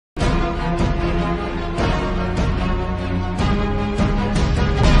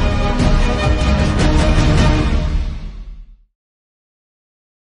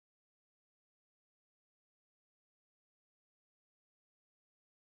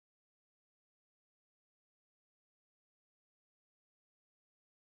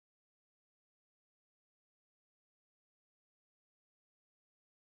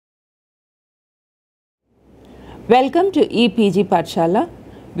Welcome to EPG Pathshala.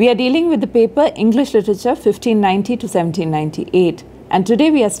 We are dealing with the paper English Literature 1590 to 1798, and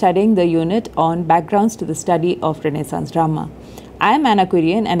today we are studying the unit on backgrounds to the study of Renaissance drama. I am Anna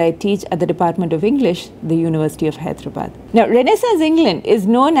Kurian and I teach at the Department of English, the University of Hyderabad. Now, Renaissance England is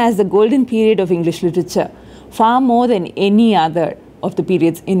known as the golden period of English literature, far more than any other of the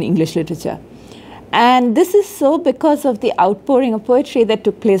periods in English literature. And this is so because of the outpouring of poetry that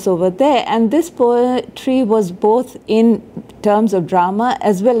took place over there. And this poetry was both in terms of drama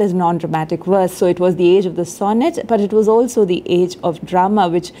as well as non-dramatic verse. So it was the age of the sonnet, but it was also the age of drama,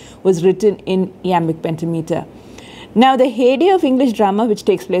 which was written in iambic pentameter. Now, the heyday of English drama, which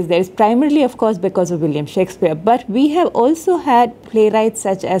takes place there, is primarily, of course, because of William Shakespeare. But we have also had playwrights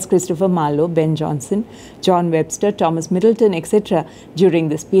such as Christopher Marlowe, Ben Jonson, John Webster, Thomas Middleton, etc. during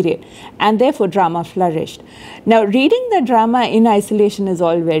this period. And therefore, drama flourished. Now, reading the drama in isolation is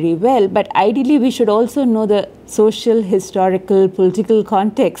all very well, but ideally we should also know the social, historical, political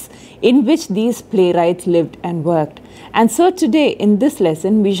context in which these playwrights lived and worked. And so today, in this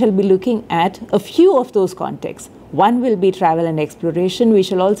lesson, we shall be looking at a few of those contexts. One will be travel and exploration. We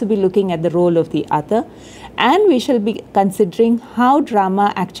shall also be looking at the role of the other. And we shall be considering how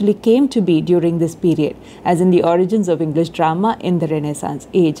drama actually came to be during this period, as in the origins of English drama in the Renaissance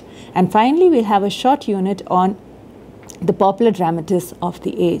age. And finally, we'll have a short unit on the popular dramatists of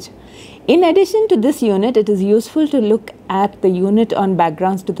the age. In addition to this unit, it is useful to look at the unit on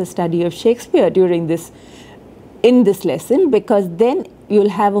backgrounds to the study of Shakespeare in this lesson, because then you'll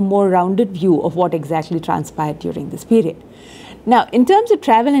have a more rounded view of what exactly transpired during this period. Now, in terms of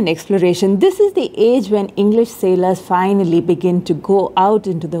travel and exploration, this is the age when English sailors finally begin to go out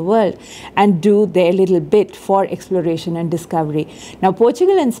into the world and do their little bit for exploration and discovery. Now,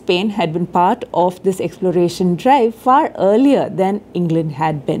 Portugal and Spain had been part of this exploration drive far earlier than England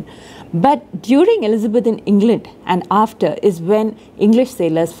had been. But during Elizabethan England and after is when English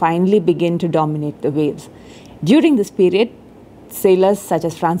sailors finally begin to dominate the waves. During this period, sailors such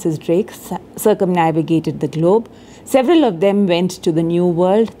as Francis Drake circumnavigated the globe. Several of them went to the New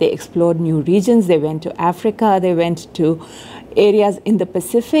World. They explored new regions. They went to Africa. They went to areas in the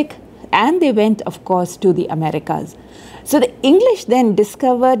Pacific. And they went, of course, to the Americas. So the English then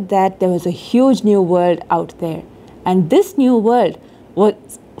discovered that there was a huge new world out there. And this new world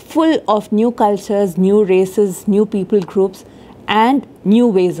was full of new cultures, new races, new people groups, and new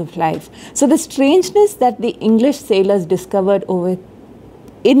ways of life. So the strangeness that the English sailors discovered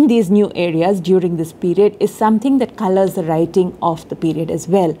in these new areas during this period is something that colors the writing of the period as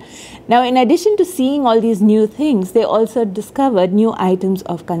well. Now, in addition to seeing all these new things, they also discovered new items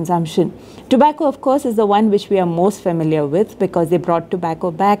of consumption. Tobacco, of course, is the one which we are most familiar with, because they brought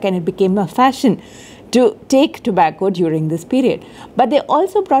tobacco back and it became a fashion to take tobacco during this period. But they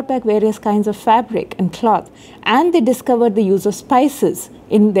also brought back various kinds of fabric and cloth, and they discovered the use of spices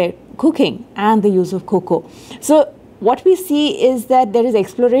in their cooking and the use of cocoa. So what we see is that there is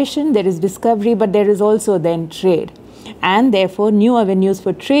exploration, there is discovery, but there is also then trade. And therefore, new avenues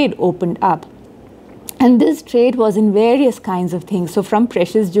for trade opened up. And this trade was in various kinds of things. So from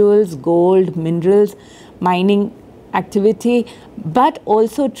precious jewels, gold, minerals, mining activity, but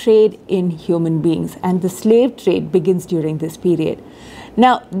also trade in human beings. And the slave trade begins during this period.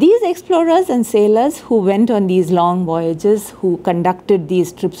 Now, these explorers and sailors who went on these long voyages, who conducted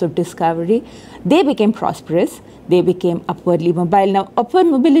these trips of discovery, they became prosperous. They became upwardly mobile. Now, upward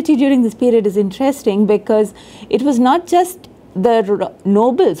mobility during this period is interesting because it was not just the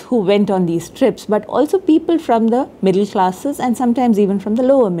nobles who went on these trips, but also people from the middle classes and sometimes even from the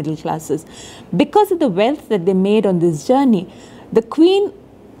lower middle classes. Because of the wealth that they made on this journey, the queen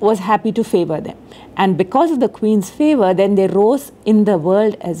was happy to favor them. And because of the queen's favor, then they rose in the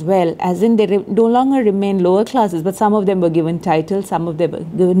world as well, as in they no longer remain lower classes, but some of them were given titles, some of them were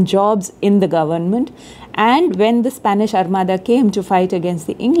given jobs in the government. And when the Spanish Armada came to fight against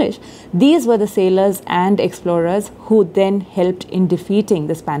the English, these were the sailors and explorers who then helped in defeating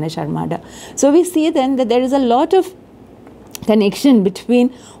the Spanish Armada. So we see then that there is a lot of connection between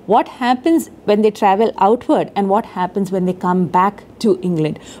what happens when they travel outward and what happens when they come back to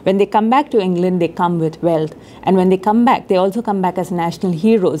England. When they come back to England, they come with wealth. And when they come back, they also come back as national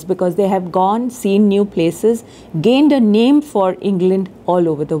heroes, because they have gone, seen new places, gained a name for England all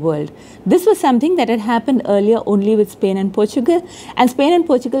over the world. This was something that had happened earlier only with Spain and Portugal. And Spain and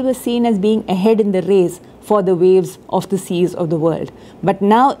Portugal were seen as being ahead in the race for the waves of the seas of the world. But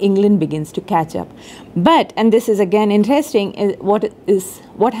now England begins to catch up. But, and this is again interesting,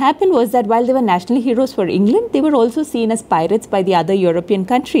 what happened was that while they were national heroes for England, they were also seen as pirates by the other European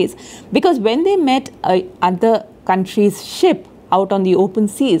countries. Because when they met other countries' ship out on the open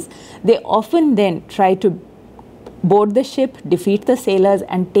seas, they often then tried to board the ship, defeat the sailors,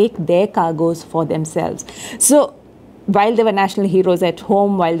 and take their cargoes for themselves. So while they were national heroes at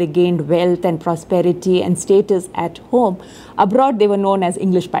home, while they gained wealth and prosperity and status at home, abroad they were known as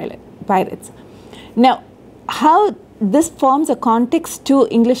English pirates. Now, how this forms a context to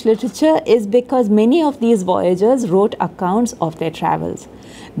English literature is because many of these voyagers wrote accounts of their travels.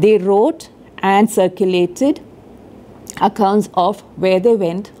 They wrote and circulated accounts of where they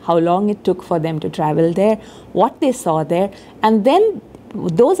went, how long it took for them to travel there, what they saw there, and then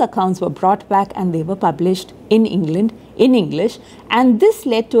those accounts were brought back and they were published in England in English, and this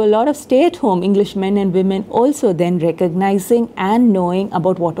led to a lot of stay-at-home English men and women also then recognizing and knowing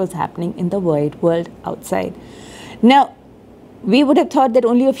about what was happening in the wide world outside. Now, we would have thought that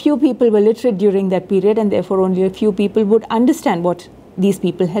only a few people were literate during that period, and therefore only a few people would understand what these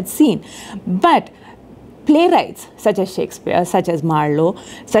people had seen. But playwrights such as Shakespeare, such as Marlowe,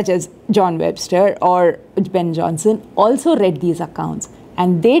 such as John Webster or Ben Jonson also read these accounts,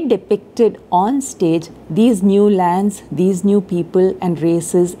 and they depicted on stage these new lands, these new people and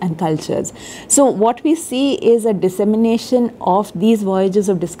races and cultures. So what we see is a dissemination of these voyages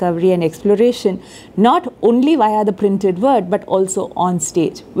of discovery and exploration, not only via the printed word but also on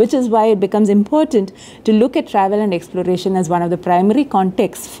stage, which is why it becomes important to look at travel and exploration as one of the primary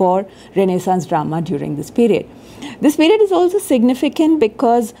contexts for Renaissance drama during this period. This period is also significant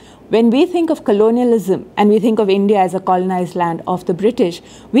because when we think of colonialism and we think of India as a colonized land of the British,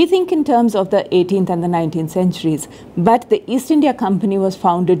 we think in terms of the 18th and the 19th centuries. But the East India Company was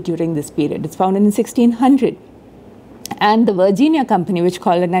founded during this period. It's founded in 1600. And the Virginia Company, which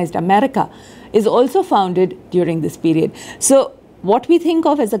colonized America, is also founded during this period. So what we think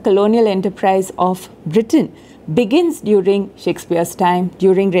of as a colonial enterprise of Britain begins during Shakespeare's time,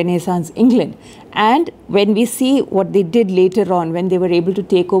 during Renaissance England. And when we see what they did later on, when they were able to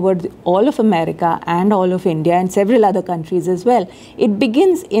take over all of America and all of India and several other countries as well, it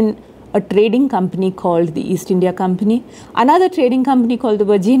begins in a trading company called the East India Company, another trading company called the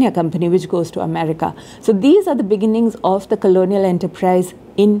Virginia Company, which goes to America. So these are the beginnings of the colonial enterprise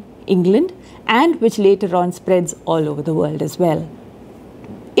in England, and which later on spreads all over the world as well.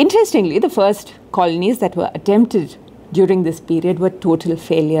 Interestingly, the first colonies that were attempted during this period were total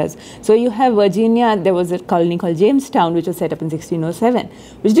failures. So you have Virginia, there was a colony called Jamestown, which was set up in 1607,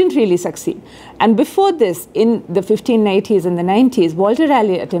 which didn't really succeed. And before this, in the 1590s and the 90s, Walter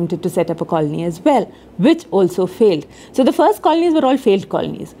Raleigh attempted to set up a colony as well, which also failed. So the first colonies were all failed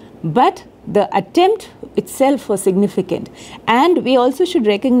colonies, but the attempt itself was significant. And we also should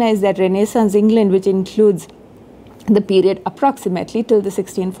recognize that Renaissance England, which includes the period approximately till the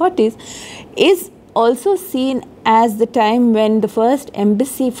 1640s, is also seen as the time when the first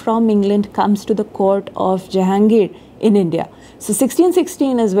embassy from England comes to the court of Jahangir in India. So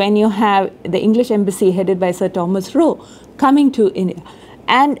 1616 is when you have the English embassy headed by Sir Thomas Roe coming to India.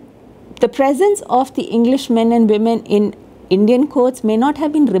 And the presence of the English men and women in Indian courts may not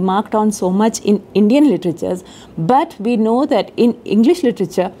have been remarked on so much in Indian literatures, but we know that in English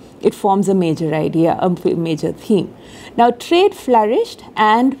literature, it forms a major idea, a major theme. Now, trade flourished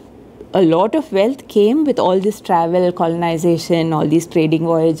and a lot of wealth came with all this travel, colonization, all these trading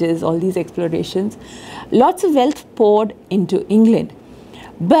voyages, all these explorations. Lots of wealth poured into England.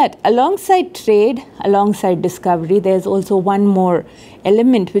 But alongside trade, alongside discovery, there's also one more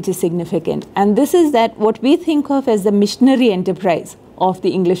element which is significant. And this is that what we think of as the missionary enterprise of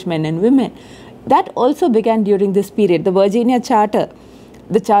the English men and women, that also began during this period. The Virginia Charter,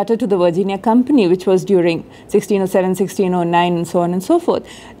 the charter to the Virginia Company, which was during 1607, 1609, and so on and so forth,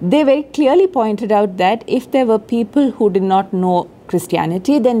 they very clearly pointed out that if there were people who did not know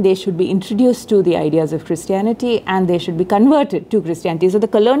Christianity, then they should be introduced to the ideas of Christianity and they should be converted to Christianity. So the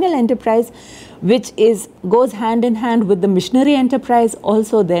colonial enterprise, which goes hand in hand with the missionary enterprise,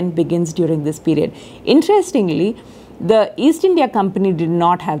 also then begins during this period. Interestingly, the East India Company did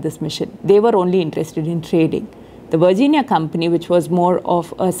not have this mission. They were only interested in trading. The Virginia Company, which was more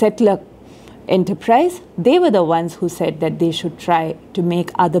of a settler enterprise, they were the ones who said that they should try to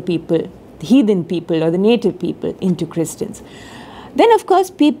make other people, the heathen people or the native people, into Christians. Then, of course,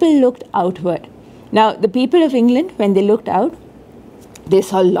 people looked outward. Now, the people of England, when they looked out, they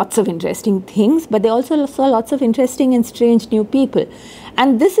saw lots of interesting things, but they also saw lots of interesting and strange new people.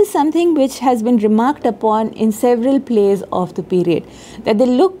 And this is something which has been remarked upon in several plays of the period, that they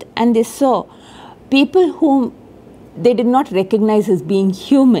looked and they saw people whom they did not recognize as being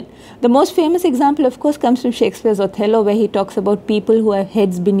human. The most famous example, of course, comes from Shakespeare's Othello, where he talks about people who have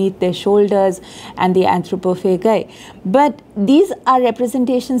heads beneath their shoulders and the anthropophagi. But these are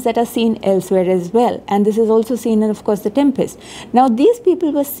representations that are seen elsewhere as well. And this is also seen in, of course, The Tempest. Now, these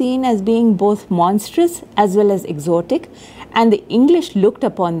people were seen as being both monstrous as well as exotic, and the English looked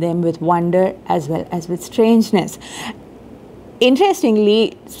upon them with wonder as well as with strangeness.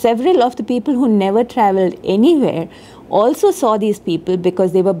 Interestingly, several of the people who never traveled anywhere also saw these people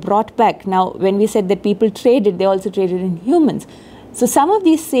because they were brought back. Now, when we said that people traded, they also traded in humans. So some of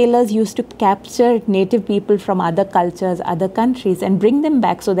these sailors used to capture native people from other cultures, other countries, and bring them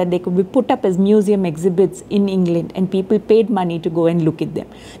back so that they could be put up as museum exhibits in England, and people paid money to go and look at them.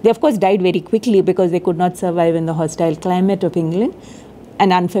 They, of course, died very quickly because they could not survive in the hostile climate of England,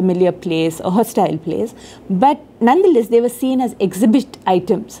 an unfamiliar place, a hostile place, but nonetheless they were seen as exhibit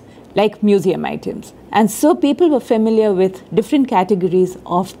items, like museum items. And so people were familiar with different categories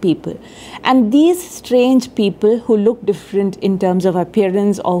of people. And these strange people who looked different in terms of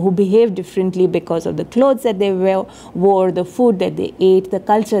appearance or who behaved differently because of the clothes that they wore, the food that they ate, the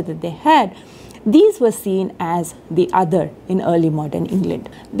culture that they had, these were seen as the other in early modern England.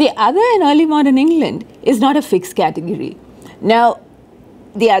 The other in early modern England is not a fixed category. Now,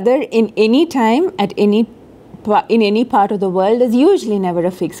 the other in any time, in any part of the world, is usually never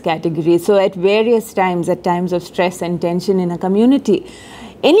a fixed category. So at various times, at times of stress and tension in a community,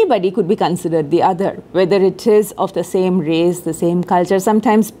 anybody could be considered the other, whether it is of the same race, the same culture.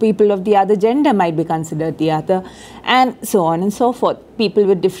 Sometimes people of the other gender might be considered the other, and so on and so forth. People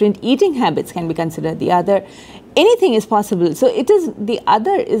with different eating habits can be considered the other. Anything is possible. So the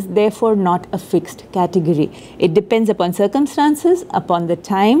other is therefore not a fixed category. It depends upon circumstances, upon the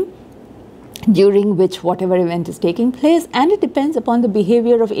time during which whatever event is taking place, and it depends upon the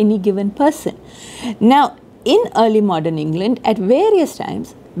behavior of any given person. Now, in early modern England, at various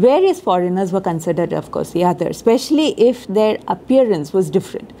times, various foreigners were considered, of course, the other, especially if their appearance was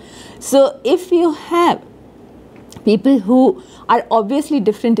different. So if you have people who are obviously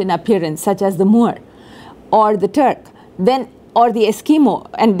different in appearance, such as the Moor or the Turk, then or the Eskimo,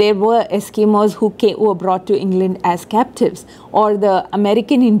 and there were Eskimos who were brought to England as captives, or the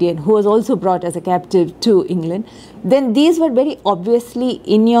American Indian who was also brought as a captive to England, then these were very obviously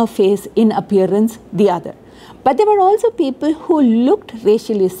in your face, in appearance, the other. But there were also people who looked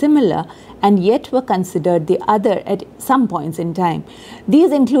racially similar and yet were considered the other at some points in time.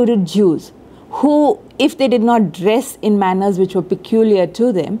 These included Jews who, if they did not dress in manners which were peculiar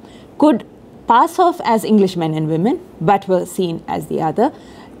to them, could pass off as Englishmen and women, but were seen as the other.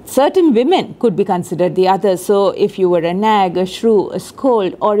 Certain women could be considered the other. So if you were a nag, a shrew, a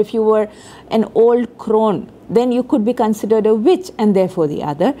scold, or if you were an old crone, then you could be considered a witch and therefore the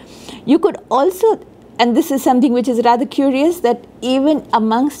other. You could also, and this is something which is rather curious, that even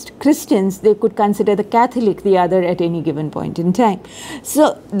amongst Christians, they could consider the Catholic the other at any given point in time.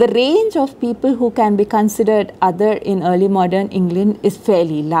 So the range of people who can be considered other in early modern England is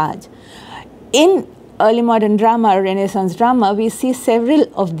fairly large. In early modern drama or Renaissance drama, we see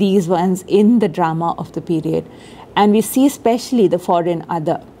several of these ones in the drama of the period. And we see especially the foreign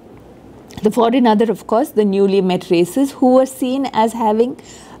other. The foreign other, of course, the newly met races who were seen as having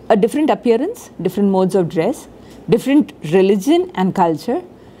a different appearance, different modes of dress, different religion and culture,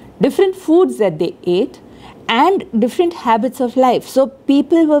 different foods that they ate, and different habits of life. So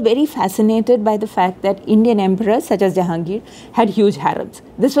people were very fascinated by the fact that Indian emperors such as Jahangir had huge harems.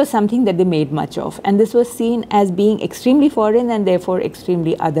 This was something that they made much of, and this was seen as being extremely foreign and therefore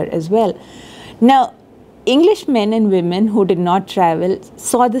extremely other as well. Now, English men and women who did not travel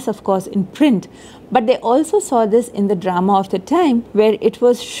saw this, of course, in print, but they also saw this in the drama of the time where it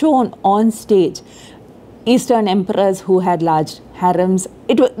was shown on stage. Eastern emperors who had large harems.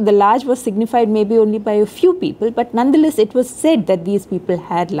 The large was signified maybe only by a few people, but nonetheless it was said that these people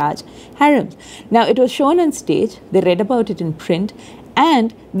had large harems. Now it was shown on stage, they read about it in print,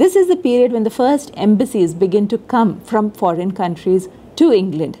 and this is the period when the first embassies begin to come from foreign countries to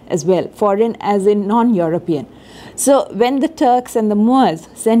England as well, foreign as in non-European. So when the Turks and the Moors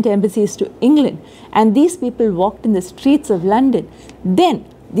sent embassies to England and these people walked in the streets of London, then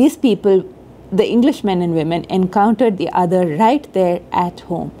these people, the Englishmen and women, encountered the other right there at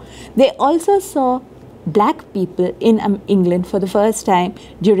home. They also saw black people in England for the first time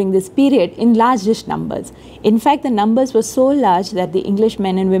during this period in largish numbers. In fact, the numbers were so large that the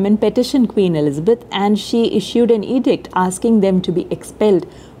Englishmen and women petitioned Queen Elizabeth, and she issued an edict asking them to be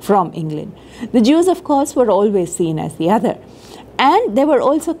expelled from England. The Jews, of course, were always seen as the other. And there were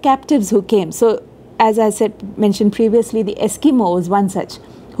also captives who came. So, as I mentioned previously, the Eskimo was one such,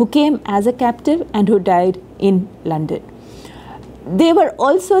 who came as a captive and who died in London. They were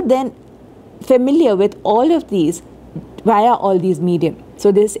also then familiar with all of these via all these medium.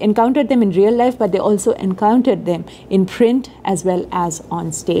 So they encountered them in real life, but they also encountered them in print as well as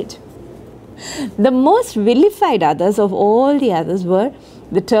on stage. The most vilified others of all the others were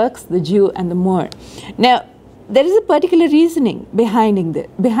the Turks, the Jew, and the Moor. Now, there is a particular reasoning behind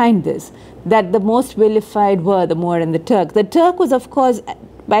this, that the most vilified were the Moor and the Turk. The Turk was, of course,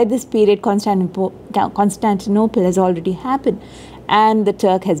 by this period, Constantinople has already happened, and the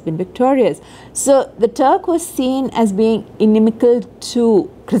Turk has been victorious. So the Turk was seen as being inimical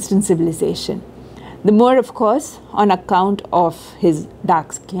to Christian civilization. The Moor, of course, on account of his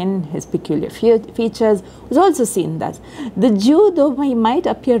dark skin, his peculiar features, was also seen thus. The Jew, though he might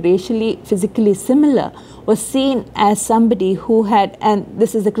appear racially, physically similar, was seen as somebody who had, and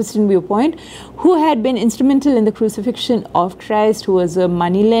this is the Christian viewpoint, who had been instrumental in the crucifixion of Christ, who was a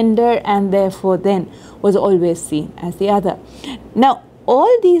moneylender, and therefore then was always seen as the other. Now,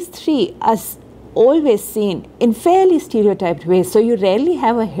 all these three are always seen in fairly stereotyped ways. So you rarely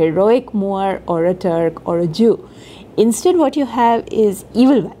have a heroic Moor or a Turk or a Jew. Instead, what you have is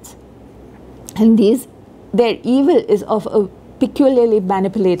evil ones. And their evil is of a peculiarly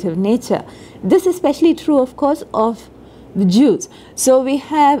manipulative nature. This is especially true, of course, of the Jews. So we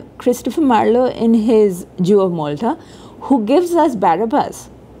have Christopher Marlowe in his Jew of Malta, who gives us Barabbas,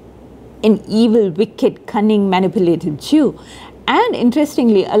 an evil, wicked, cunning, manipulative Jew. And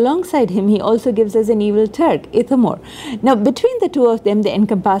interestingly, alongside him, he also gives us an evil Turk, Ithamor. Now, between the two of them, they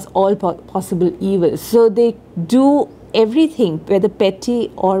encompass all possible evils. So they do everything, whether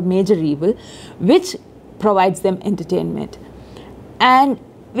petty or major evil, which provides them entertainment. And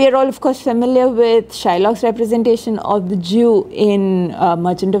we are all, of course, familiar with Shylock's representation of the Jew in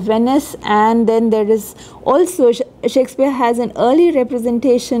Merchant of Venice. And then there is also, Shakespeare has an early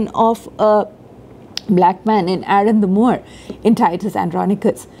representation of a black man in Aaron the Moor in Titus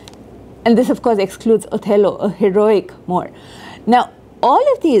Andronicus. And this, of course, excludes Othello, a heroic Moor. Now,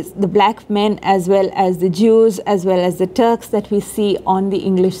 all of these, the black men as well as the Jews, as well as the Turks that we see on the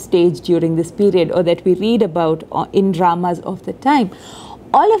English stage during this period, or that we read about in dramas of the time,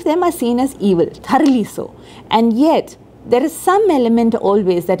 all of them are seen as evil, thoroughly so. And yet, there is some element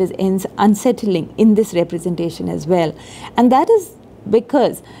always that is unsettling in this representation as well. And that is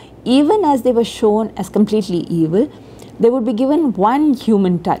because even as they were shown as completely evil, they would be given one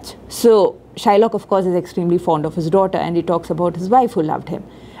human touch. So Shylock, of course, is extremely fond of his daughter, and he talks about his wife who loved him.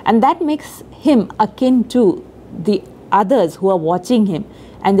 And that makes him akin to the others who are watching him,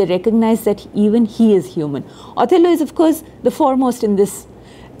 and they recognize that even he is human. Othello is, of course, the foremost in this,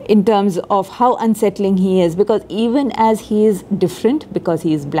 in terms of how unsettling he is, because even as he is different, because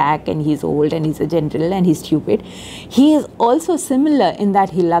he is black and he's old and he's a general and he's stupid, he is also similar in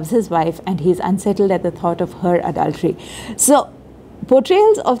that he loves his wife and he's unsettled at the thought of her adultery. So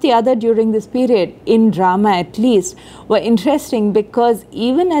portrayals of the other during this period, in drama at least, were interesting because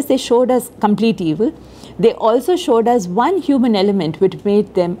even as they showed us complete evil, they also showed us one human element which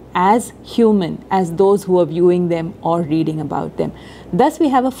made them as human as those who are viewing them or reading about them. Thus, we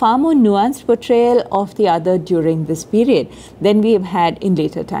have a far more nuanced portrayal of the other during this period than we have had in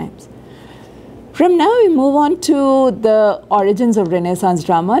later times. From now, we move on to the origins of Renaissance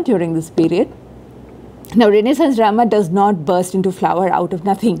drama during this period. Now, Renaissance drama does not burst into flower out of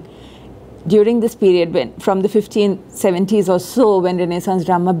nothing. During this period, when from the 1570s or so, when Renaissance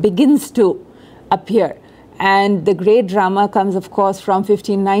drama begins to appear, and the great drama comes, of course, from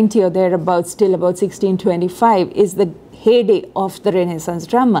 1590 or thereabouts till about 1625, is the heyday of the Renaissance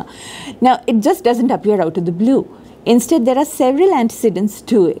drama. Now, it just doesn't appear out of the blue. Instead, there are several antecedents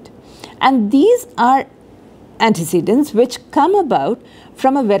to it. And these are antecedents which come about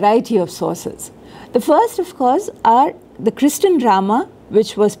from a variety of sources. The first, of course, are the Christian drama,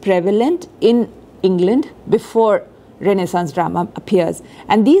 which was prevalent in England before Renaissance drama appears.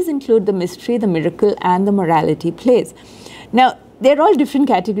 And these include the mystery, the miracle, and the morality plays. Now, they're all different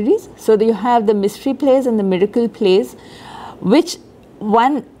categories. So you have the mystery plays and the miracle plays, which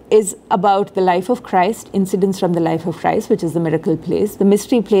one is about the life of Christ, incidents from the life of Christ, which is the miracle plays. The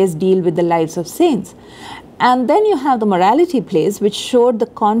mystery plays deal with the lives of saints. And then you have the morality plays, which showed the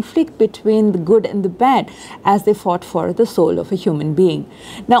conflict between the good and the bad as they fought for the soul of a human being.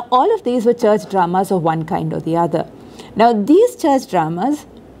 Now, all of these were church dramas of one kind or the other. Now, these church dramas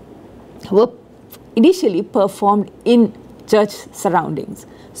were initially performed in church surroundings.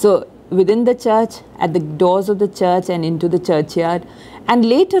 So, within the church, at the doors of the church and into the churchyard. And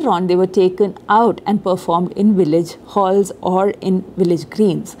later on, they were taken out and performed in village halls or in village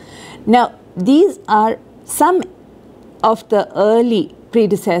greens. Now, these are some of the early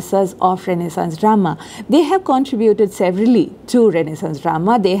predecessors of Renaissance drama. They have contributed severally to Renaissance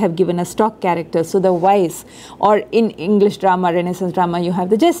drama. They have given us stock characters. So the vice, or in English drama, Renaissance drama, you have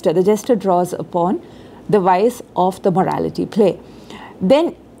the jester. The jester draws upon the vice of the morality play.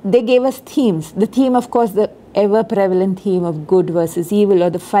 Then they gave us themes. The theme, of course, the ever prevalent theme of good versus evil, or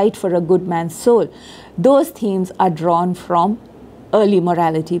the fight for a good man's soul. Those themes are drawn from early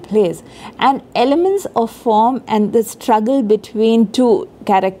morality plays, and elements of form and the struggle between two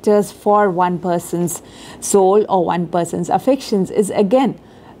characters for one person's soul or one person's affections is again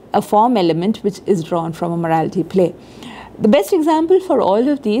a form element which is drawn from a morality play. The best example for all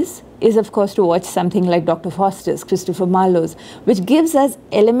of these is, of course, to watch something like Dr. Faustus, Christopher Marlowe's, which gives us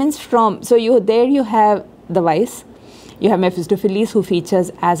elements from, so you have the vice, you have Mephistopheles, who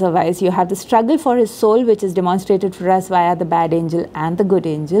features as a vice. You have the struggle for his soul, which is demonstrated for us via the bad angel and the good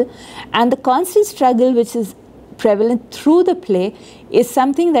angel. And the constant struggle, which is prevalent through the play, is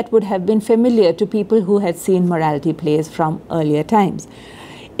something that would have been familiar to people who had seen morality plays from earlier times.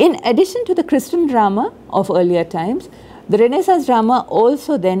 In addition to the Christian drama of earlier times, the Renaissance drama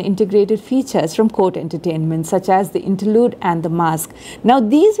also then integrated features from court entertainment, such as the interlude and the masque. Now,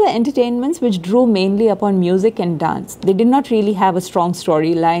 these were entertainments which drew mainly upon music and dance. They did not really have a strong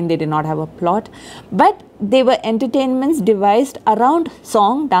storyline, they did not have a plot, but they were entertainments devised around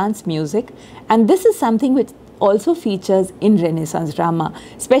song, dance, music, and this is something which also features in Renaissance drama,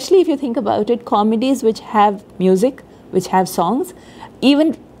 especially if you think about it, comedies which have music, which have songs,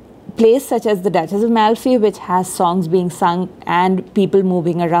 even plays such as the Duchess of Malfi, which has songs being sung and people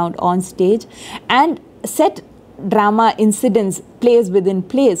moving around on stage, and set drama incidents, plays within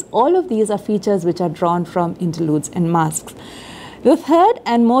plays. All of these are features which are drawn from interludes and masques. The third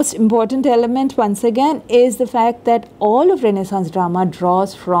and most important element, once again, is the fact that all of Renaissance drama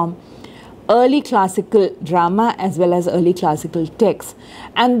draws from early classical drama as well as early classical texts.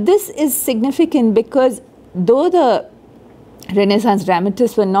 And this is significant because though the Renaissance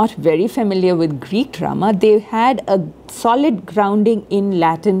dramatists were not very familiar with Greek drama, they had a solid grounding in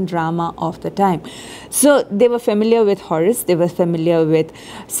Latin drama of the time. So they were familiar with Horace, they were familiar with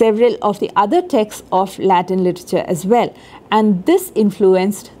several of the other texts of Latin literature as well. And this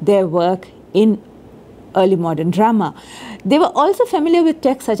influenced their work in early modern drama. They were also familiar with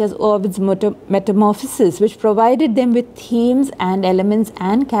texts such as Ovid's Metamorphoses, which provided them with themes and elements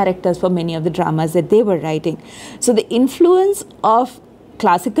and characters for many of the dramas that they were writing. So the influence of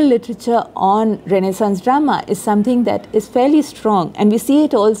classical literature on Renaissance drama is something that is fairly strong, and we see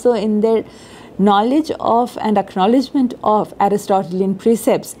it also in their knowledge of and acknowledgement of Aristotelian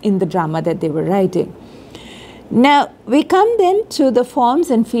precepts in the drama that they were writing. Now, we come then to the forms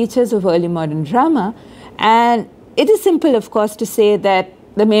and features of early modern drama, and it is simple, of course, to say that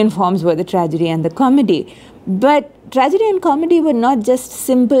the main forms were the tragedy and the comedy. But tragedy and comedy were not just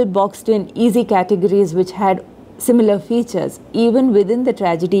simple, boxed-in, easy categories which had similar features. Even within the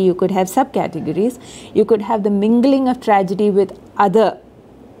tragedy, you could have subcategories. You could have the mingling of tragedy with other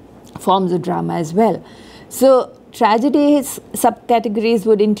forms of drama as well. So tragedy's subcategories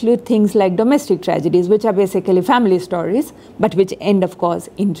would include things like domestic tragedies, which are basically family stories, but which end, of course,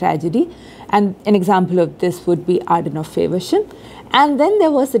 in tragedy. And an example of this would be Arden of Faversham. And then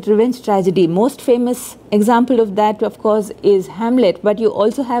there was the revenge tragedy. Most famous example of that, of course, is Hamlet, but you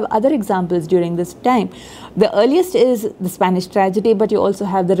also have other examples during this time. The earliest is the Spanish tragedy, but you also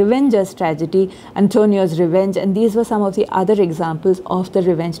have the Revenger's tragedy, Antonio's Revenge, and these were some of the other examples of the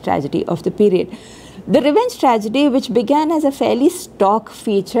revenge tragedy of the period. The revenge tragedy, which began as a fairly stock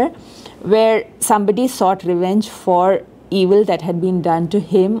feature where somebody sought revenge for evil that had been done to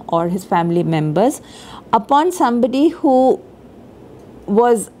him or his family members upon somebody who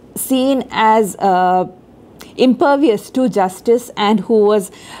was seen as impervious to justice and who was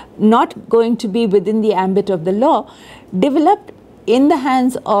not going to be within the ambit of the law, developed in the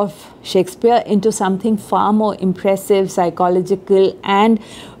hands of Shakespeare into something far more impressive, psychological, and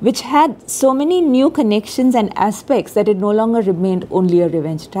which had so many new connections and aspects that it no longer remained only a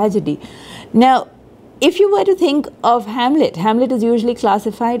revenge tragedy. Now, if you were to think of Hamlet, Hamlet is usually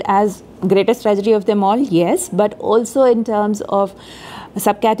classified as greatest tragedy of them all, yes, but also in terms of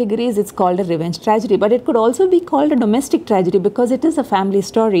subcategories, it's called a revenge tragedy. But it could also be called a domestic tragedy because it is a family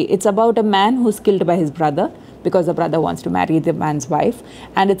story. It's about a man who's killed by his brother because the brother wants to marry the man's wife,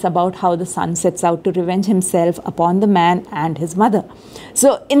 and it's about how the son sets out to revenge himself upon the man and his mother.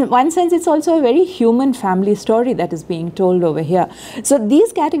 So in one sense, it's also a very human family story that is being told over here. So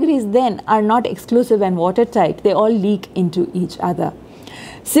these categories then are not exclusive and watertight. They all leak into each other.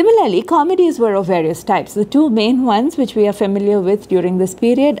 Similarly, comedies were of various types. The two main ones which we are familiar with during this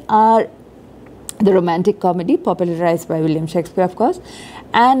period are the romantic comedy popularized by William Shakespeare, of course,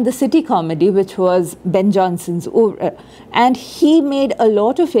 and the city comedy, which was Ben Jonson's oeuvre. And he made a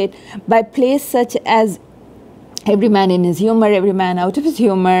lot of it by plays such as Every Man in His Humor, Every Man Out of His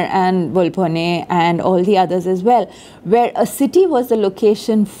Humor, and Volpone, and all the others as well, where a city was the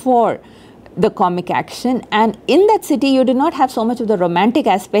location for the comic action. And in that city, you did not have so much of the romantic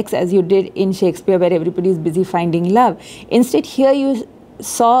aspects as you did in Shakespeare, where everybody is busy finding love. Instead, here you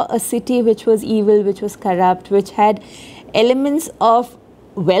saw a city which was evil, which was corrupt, which had elements of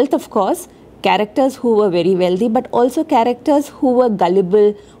wealth, of course, characters who were very wealthy, but also characters who were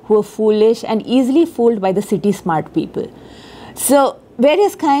gullible, who were foolish and easily fooled by the city smart people. So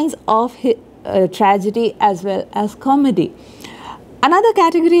various kinds of tragedy as well as comedy. Another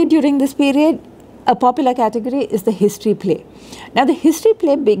category during this period, a popular category, is the history play. Now the history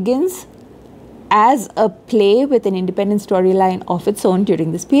play begins as a play with an independent storyline of its own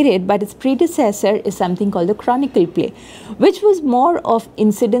during this period, but its predecessor is something called the chronicle play, which was more of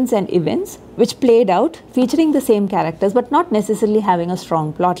incidents and events which played out featuring the same characters but not necessarily having a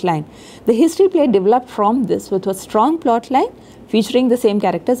strong plot line. The history play developed from this with a strong plot line featuring the same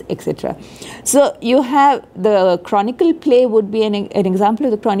characters, etc. So you have the chronicle play would be an example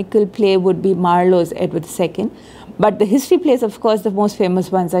of the chronicle play would be Marlowe's Edward II. But the history plays, of course, the most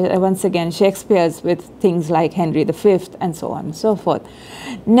famous ones are once again Shakespeare's, with things like Henry V and so on and so forth.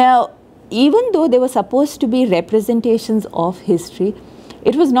 Now, even though they were supposed to be representations of history,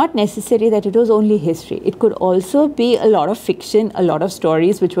 it was not necessary that it was only history. It could also be a lot of fiction, a lot of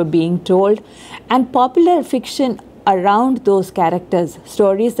stories which were being told, and popular fiction around those characters,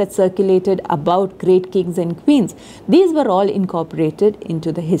 stories that circulated about great kings and queens. These were all incorporated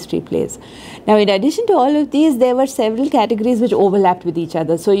into the history plays. Now, in addition to all of these, there were several categories which overlapped with each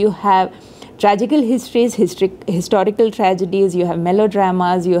other. So you have tragical histories, historical tragedies, you have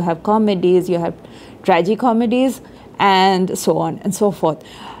melodramas, you have comedies, you have tragicomedies, and so on and so forth.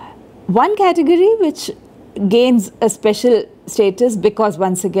 One category which gains a special status because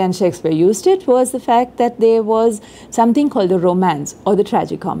once again Shakespeare used it was the fact that there was something called the romance or the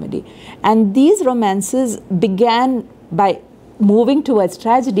tragicomedy, and these romances began by moving towards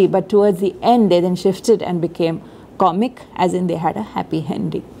tragedy, but towards the end they then shifted and became comic, as in they had a happy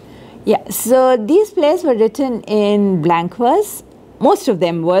ending. Yeah, so these plays were written in blank verse. Most of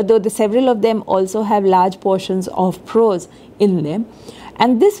them were, though several of them also have large portions of prose in them,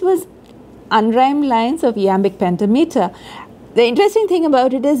 and this was unrhymed lines of iambic pentameter. The interesting thing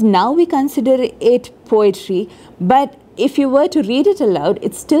about it is now we consider it poetry, but if you were to read it aloud,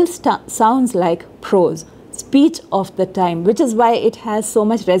 it still sounds like prose, speech of the time, which is why it has so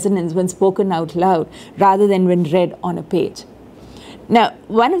much resonance when spoken out loud rather than when read on a page. Now,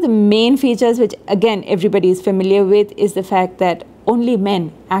 one of the main features which again everybody is familiar with is the fact that only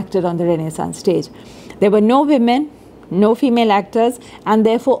men acted on the Renaissance stage. There were no women, no female actors, and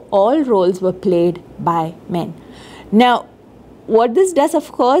therefore all roles were played by men. Now, what this does,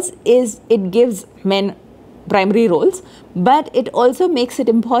 of course, is it gives men primary roles, but it also makes it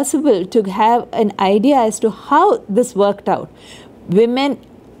impossible to have an idea as to how this worked out. Women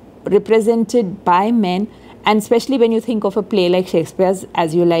represented by men, and especially when you think of a play like Shakespeare's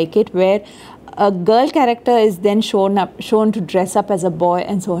As You Like It, where a girl character is then shown to dress up as a boy,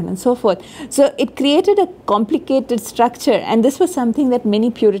 and so on and so forth. So it created a complicated structure, and this was something that many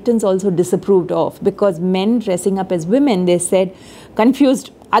Puritans also disapproved of, because men dressing up as women, they said,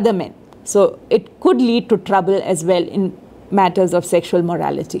 confused other men. So it could lead to trouble as well in matters of sexual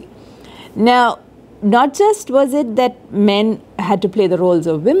morality. Now, not just was it that men had to play the roles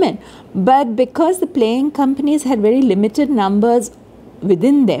of women, but because the playing companies had very limited numbers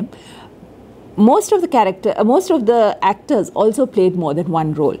within them, most of the actors also played more than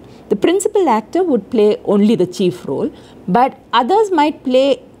one role. The principal actor would play only the chief role, but others might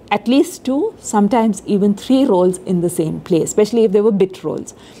play at least 2, sometimes even 3 roles in the same play, especially if they were bit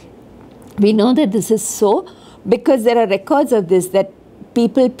roles. We know that this is so because there are records of this, that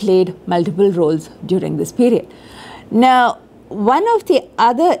people played multiple roles during this period. Now, one of the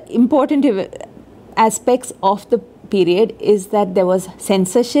other important aspects of the period is that there was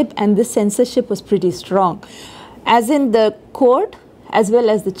censorship, and this censorship was pretty strong, as in the court as well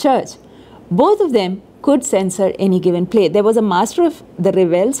as the church. Both of them could censor any given play. There was a master of the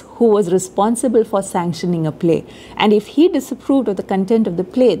revels who was responsible for sanctioning a play, and if he disapproved of the content of the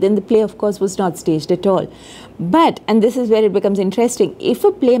play, then the play of course was not staged at all. But, and this is where it becomes interesting, if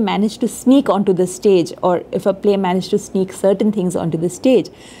a play managed to sneak onto the stage, or if a play managed to sneak certain things onto the stage,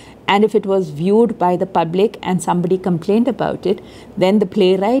 And if it was viewed by the public and somebody complained about it, then the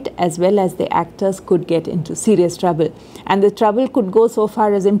playwright as well as the actors could get into serious trouble. And the trouble could go so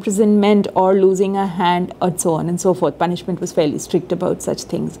far as imprisonment or losing a hand or so on and so forth. Punishment was fairly strict about such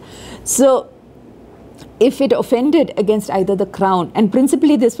things. So if it offended against either the crown, and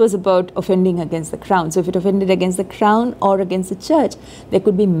principally this was about offending against the crown. So if it offended against the crown or against the church, there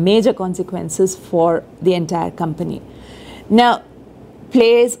could be major consequences for the entire company. Now,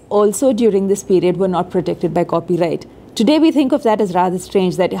 plays also during this period were not protected by copyright. Today we think of that as rather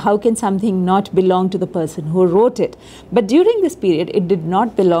strange, that how can something not belong to the person who wrote it? But during this period, it did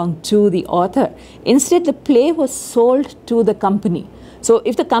not belong to the author. Instead, the play was sold to the company. So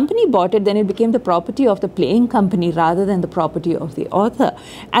if the company bought it, then it became the property of the playing company rather than the property of the author.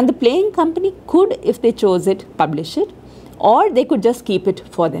 And the playing company could, if they chose it, publish it, or they could just keep it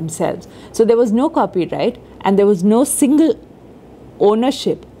for themselves. So there was no copyright and there was no single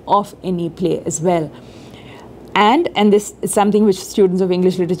ownership of any play as well. And this is something which students of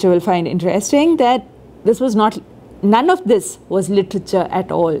English literature will find interesting, that this was not, none of this was literature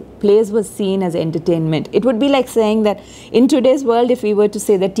at all. Plays were seen as entertainment. It would be like saying that in today's world, if we were to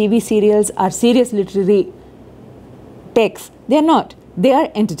say that TV serials are serious literary texts, they are not. They are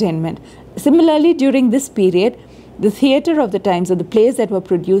entertainment. Similarly, during this period, the theatre of the time, so the plays that were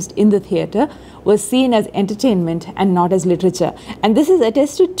produced in the theatre, was seen as entertainment and not as literature. And this is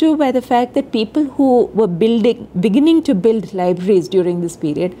attested to by the fact that people who were beginning to build libraries during this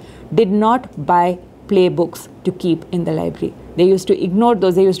period did not buy play books to keep in the library. They used to ignore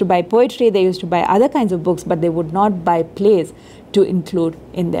those. They used to buy poetry, they used to buy other kinds of books, but they would not buy plays to include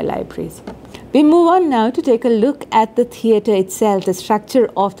in their libraries. We move on now to take a look at the theatre itself, the structure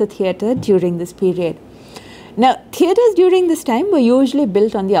of the theatre during this period. Now, theatres during this time were usually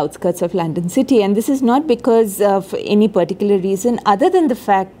built on the outskirts of London city, and this is not because of any particular reason other than the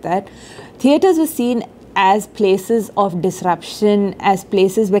fact that theatres were seen as places of disruption, as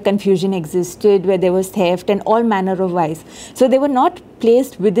places where confusion existed, where there was theft and all manner of vice. So they were not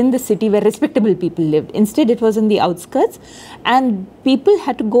placed within the city where respectable people lived. Instead, it was in the outskirts, and people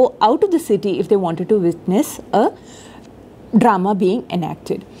had to go out of the city if they wanted to witness a drama being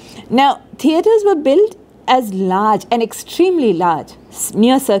enacted. Now, theatres were built as large and extremely large,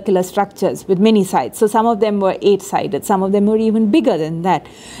 near circular structures with many sides. So some of them were 8-sided, some of them were even bigger than that.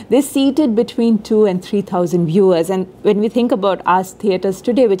 They seated between 2,000 and 3,000 viewers. And when we think about our theatres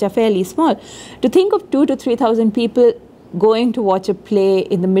today, which are fairly small, to think of 2,000 to 3,000 people going to watch a play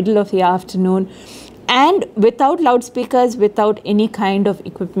in the middle of the afternoon, and without loudspeakers, without any kind of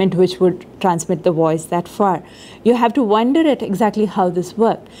equipment which would transmit the voice that far. You have to wonder at exactly how this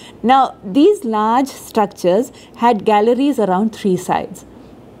worked. Now, these large structures had galleries around 3 sides,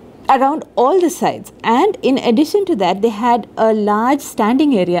 around all the sides. And in addition to that, they had a large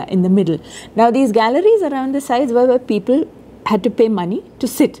standing area in the middle. Now, these galleries around the sides were where people had to pay money to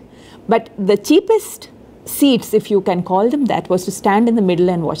sit. But the cheapest seats, if you can call them that, was to stand in the middle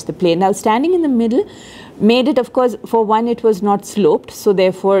and watch the play. Now, standing in the middle made it, of course, for one, it was not sloped, so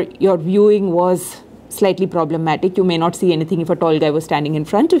therefore your viewing was slightly problematic. You may not see anything if a tall guy was standing in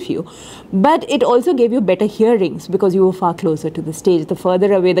front of you, but it also gave you better hearings because you were far closer to the stage. The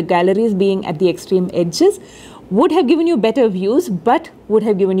further away, the galleries being at the extreme edges, would have given you better views, but would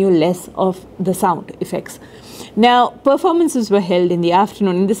have given you less of the sound effects. Now, performances were held in the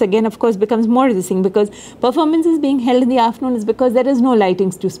afternoon, and this again, of course, becomes more the thing, because performances being held in the afternoon is because there is no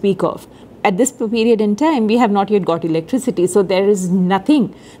lightings to speak of. At this period in time, we have not yet got electricity, so there is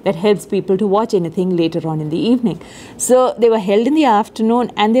nothing that helps people to watch anything later on in the evening. So they were held in the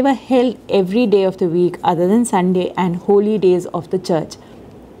afternoon, and they were held every day of the week other than Sunday and holy days of the church.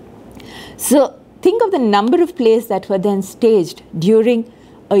 So think of the number of plays that were then staged during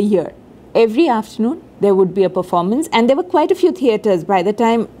a year. Every afternoon, there would be a performance, and there were quite a few theatres. By the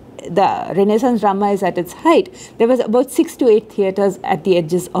time the Renaissance drama is at its height, there was about 6 to 8 theatres at the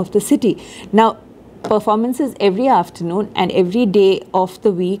edges of the city. Now, performances every afternoon and every day of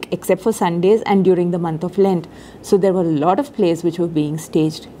the week except for Sundays and during the month of Lent. So there were a lot of plays which were being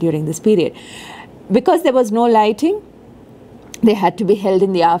staged during this period. Because there was no lighting, they had to be held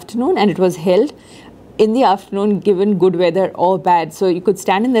in the afternoon, and it was held in the afternoon given good weather or bad. So you could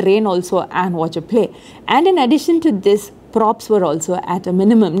stand in the rain also and watch a play. And in addition to this, props were also at a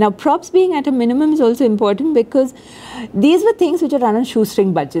minimum. Now, props being at a minimum is also important because these were things which are run on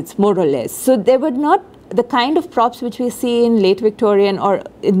shoestring budgets, more or less. So they were not the kind of props which we see in late Victorian or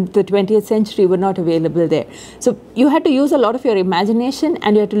in the 20th century were not available there. So you had to use a lot of your imagination,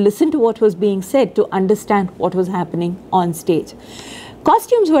 and you had to listen to what was being said to understand what was happening on stage.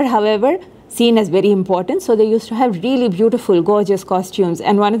 Costumes were, however, seen as very important. So they used to have really beautiful, gorgeous costumes.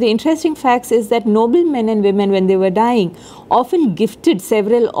 And one of the interesting facts is that noblemen and women, when they were dying, often gifted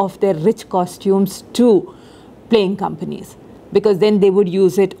several of their rich costumes to playing companies, because then they would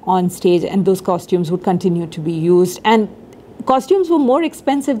use it on stage and those costumes would continue to be used. And costumes were more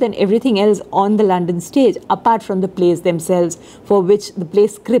expensive than everything else on the London stage, apart from the plays themselves, for which the play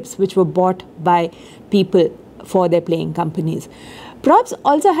scripts which were bought by people for their playing companies. Props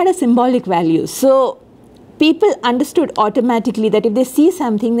also had a symbolic value. So people understood automatically that if they see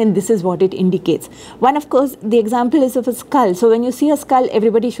something, then this is what it indicates. One, of course, the example is of a skull. So when you see a skull,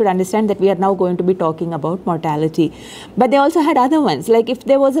 everybody should understand that we are now going to be talking about mortality. But they also had other ones, like if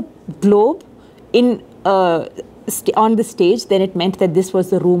there was a globe in on the stage, then it meant that this was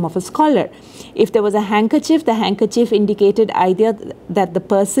the room of a scholar. If there was a handkerchief, the handkerchief indicated either that the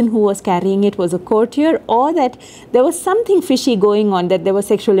person who was carrying it was a courtier, or that there was something fishy going on, that there was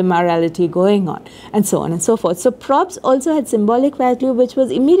sexual immorality going on, and so on and so forth. So props also had symbolic value, which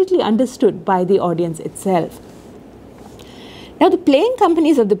was immediately understood by the audience itself. Now, the playing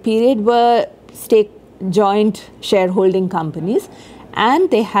companies of the period were joint shareholding companies,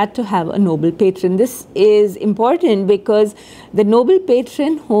 and they had to have a noble patron. This is important because the noble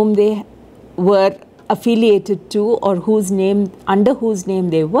patron whom they were affiliated to, or under whose name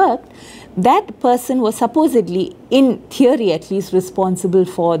they worked, that person was supposedly, in theory at least, responsible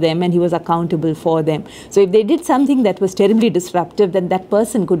for them, and he was accountable for them. So if they did something that was terribly disruptive, then that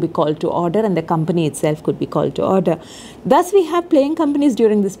person could be called to order and the company itself could be called to order. Thus we have playing companies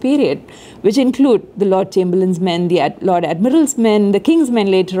during this period, which include the Lord Chamberlain's men, the Lord Admiral's men, the King's men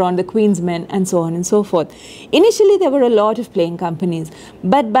later on, the Queen's men, and so on and so forth. Initially there were a lot of playing companies,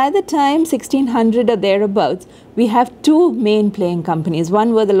 but by the time 1600 or thereabouts, we have two main playing companies.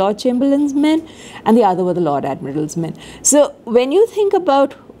 One were the Lord Chamberlain's men and the other were the Lord Admiral's men. So when you think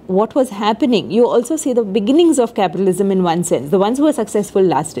about what was happening, you also see the beginnings of capitalism in one sense. The ones who were successful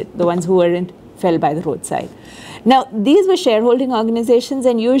lasted, the ones who weren't fell by the roadside. Now, these were shareholding organizations,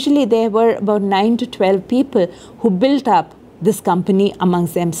 and usually there were about 9 to 12 people who built up this company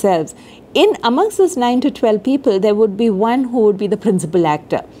amongst themselves. Amongst those 9 to 12 people, there would be one who would be the principal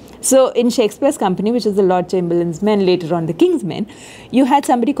actor. So in Shakespeare's company, which is the Lord Chamberlain's men, later on the King's men, you had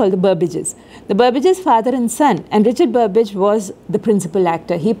somebody called the Burbages. The Burbages, father and son, and Richard Burbage was the principal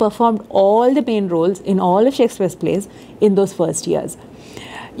actor. He performed all the main roles in all of Shakespeare's plays in those first years.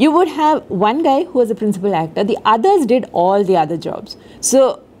 You would have one guy who was the principal actor. The others did all the other jobs.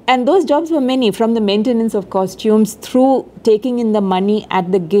 And those jobs were many, from the maintenance of costumes through taking in the money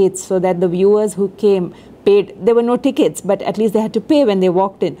at the gates so that the viewers who came paid. There were no tickets, but at least they had to pay when they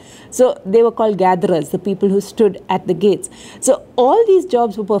walked in. So they were called gatherers, the people who stood at the gates. So all these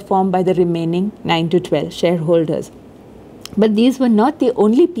jobs were performed by the remaining 9 to 12 shareholders. But these were not the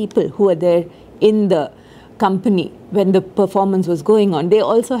only people who were there in the company when the performance was going on. They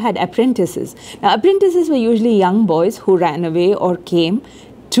also had apprentices. Now, apprentices were usually young boys who ran away or came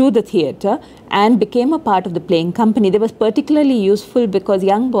to the theatre and became a part of the playing company. They were particularly useful because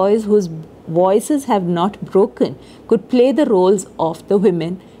young boys whose voices have not broken could play the roles of the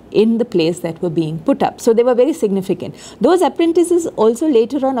women in the plays that were being put up. So they were very significant. Those apprentices also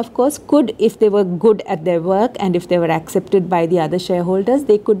later on, of course, could, if they were good at their work and if they were accepted by the other shareholders,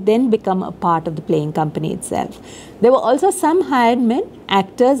 they could then become a part of the playing company itself. There were also some hired men,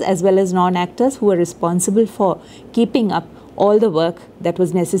 actors as well as non-actors, who were responsible for keeping up all the work that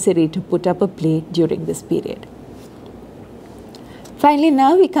was necessary to put up a play during this period. Finally,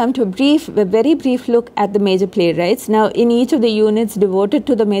 now we come to a very brief look at the major playwrights. Now, in each of the units devoted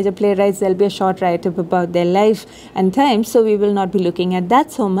to the major playwrights, there will be a short write-up about their life and times, so we will not be looking at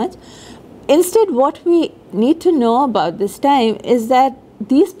that so much. Instead, what we need to know about this time is that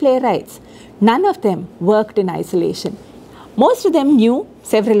these playwrights, none of them worked in isolation. Most of them knew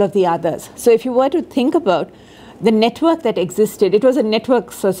several of the others. So if you were to think about the network that existed, it was a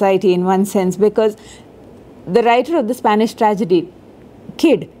network society in one sense, because the writer of the Spanish tragedy,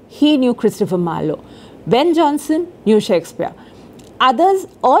 Kyd, he knew Christopher Marlowe. Ben Jonson knew Shakespeare. Others,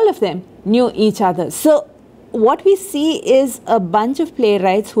 all of them knew each other. So what we see is a bunch of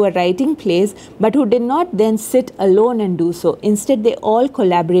playwrights who are writing plays, but who did not then sit alone and do so. Instead, they all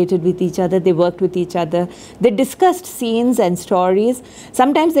collaborated with each other. They worked with each other. They discussed scenes and stories.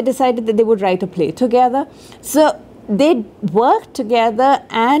 Sometimes they decided that they would write a play together. So they worked together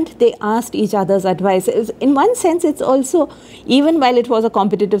and they asked each other's advice. In one sense, it's also, even while it was a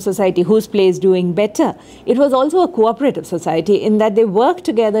competitive society, whose play is doing better, it was also a cooperative society in that they worked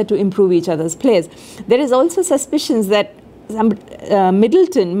together to improve each other's plays. There is also suspicions that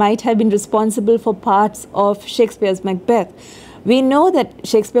Middleton might have been responsible for parts of Shakespeare's Macbeth, We know that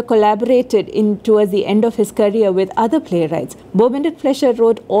Shakespeare collaborated towards the end of his career with other playwrights. Bowman and Fletcher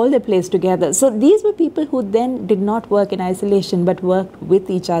wrote all their plays together. So these were people who then did not work in isolation but worked with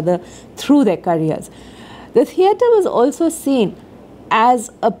each other through their careers. The theatre was also seen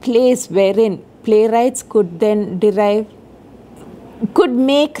as a place wherein playwrights could then could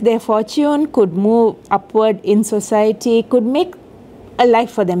make their fortune, could move upward in society, could make a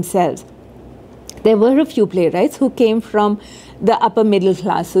life for themselves. There were a few playwrights who came from the upper middle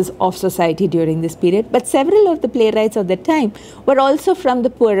classes of society during this period, but several of the playwrights of the time were also from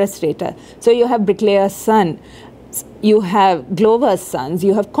the poorer strata. So you have bricklayer's son, you have glover's sons,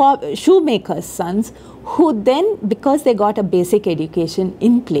 you have shoemaker's sons, who then, because they got a basic education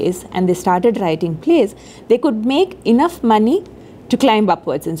in plays and they started writing plays, they could make enough money to climb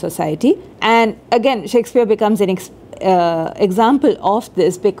upwards in society. And again, Shakespeare becomes an example of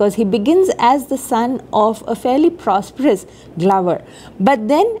this, because he begins as the son of a fairly prosperous glover, but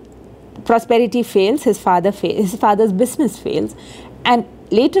then prosperity fails, his father's business fails, and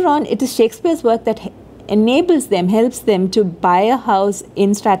later on it is Shakespeare's work that enables them, helps them to buy a house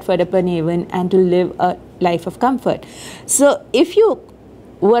in Stratford-upon-Avon and to live a life of comfort. So if you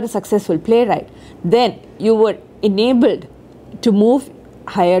were a successful playwright, then you were enabled to move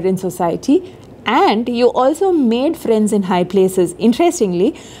higher in society, and you also made friends in high places.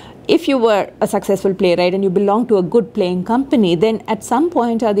 Interestingly, if you were a successful playwright and you belonged to a good playing company, then at some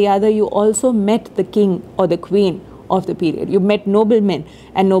point or the other you also met the king or the queen of the period. You met noblemen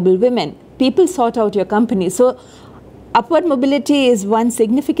and noblewomen. People sought out your company. So upward mobility is one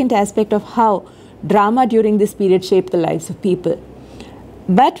significant aspect of how drama during this period shaped the lives of people.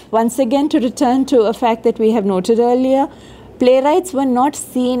 But once again, to return to a fact that we have noted earlier, playwrights were not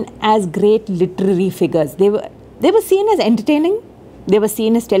seen as great literary figures. They were seen as entertaining, they were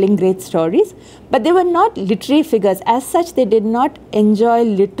seen as telling great stories, but they were not literary figures. As such, they did not enjoy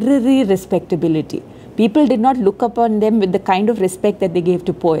literary respectability. People did not look upon them with the kind of respect that they gave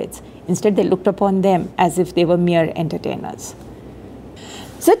to poets. Instead, they looked upon them as if they were mere entertainers.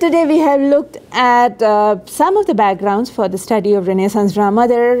 So today we have looked at some of the backgrounds for the study of Renaissance drama.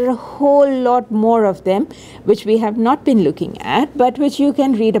 There are a whole lot more of them which we have not been looking at, but which you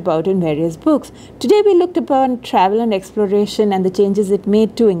can read about in various books. Today we looked upon travel and exploration and the changes it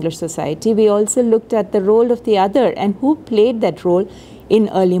made to English society. We also looked at the role of the other and who played that role in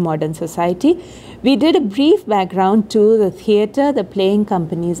early modern society. We did a brief background to the theatre, the playing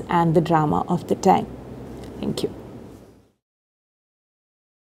companies and the drama of the time. Thank you.